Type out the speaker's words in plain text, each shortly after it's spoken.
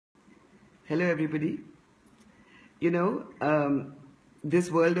Hello, everybody. You know, this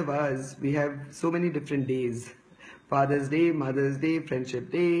world of ours, we have so many different days. Father's Day, Mother's Day,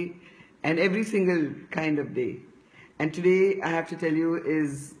 Friendship Day, and every single kind of day. And today, I have to tell you,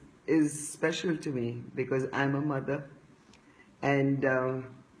 is special to me because I'm a mother, and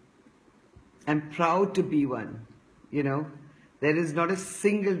I'm proud to be one. You know, there is not a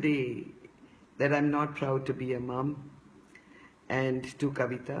single day that I'm not proud to be a mom. And to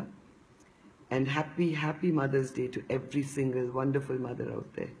Kavita. And happy Mother's Day to every single wonderful mother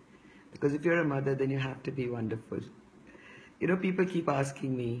out there. Because if you're a mother, then you have to be wonderful. You know, people keep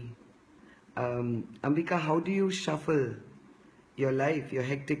asking me, Ambika, how do you shuffle your life, your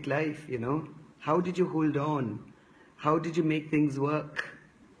hectic life, you know? How did you hold on? How did you make things work?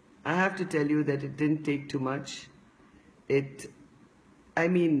 I have to tell you that it didn't take too much. I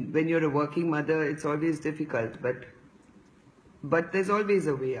mean, when you're a working mother, it's always difficult, but there's always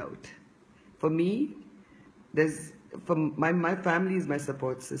a way out. For me, my family is my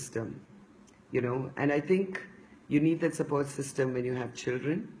support system, you know, and I think you need that support system when you have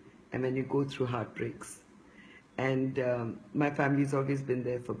children and when you go through heartbreaks. And my family's always been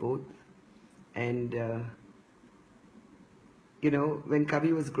there for both. And, you know, when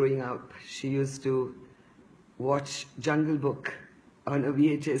Kavi was growing up, she used to watch Jungle Book on a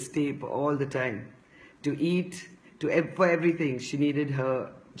VHS tape all the time. To eat, for everything, she needed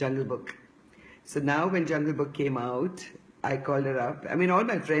her Jungle Book. So now when Jungle Book came out, I called her up. I mean, all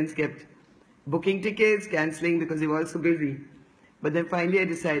my friends kept booking tickets, cancelling because they were all so busy. But then finally I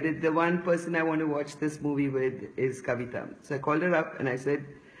decided the one person I want to watch this movie with is Kavita. So I called her up and I said,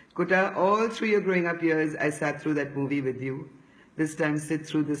 Kuta, all through your growing up years, I sat through that movie with you. This time sit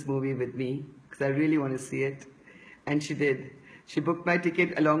through this movie with me because I really want to see it. And she did. She booked my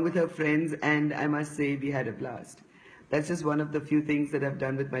ticket along with her friends, and I must say we had a blast. That's just one of the few things that I've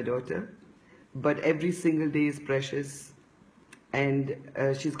done with my daughter. But every single day is precious, and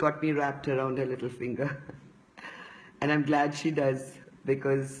she's got me wrapped around her little finger. And I'm glad she does,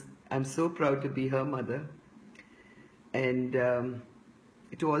 because I'm so proud to be her mother. And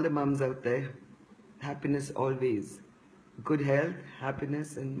to all the mums out there, happiness always. Good health,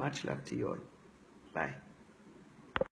 happiness, and much love to you all. Bye.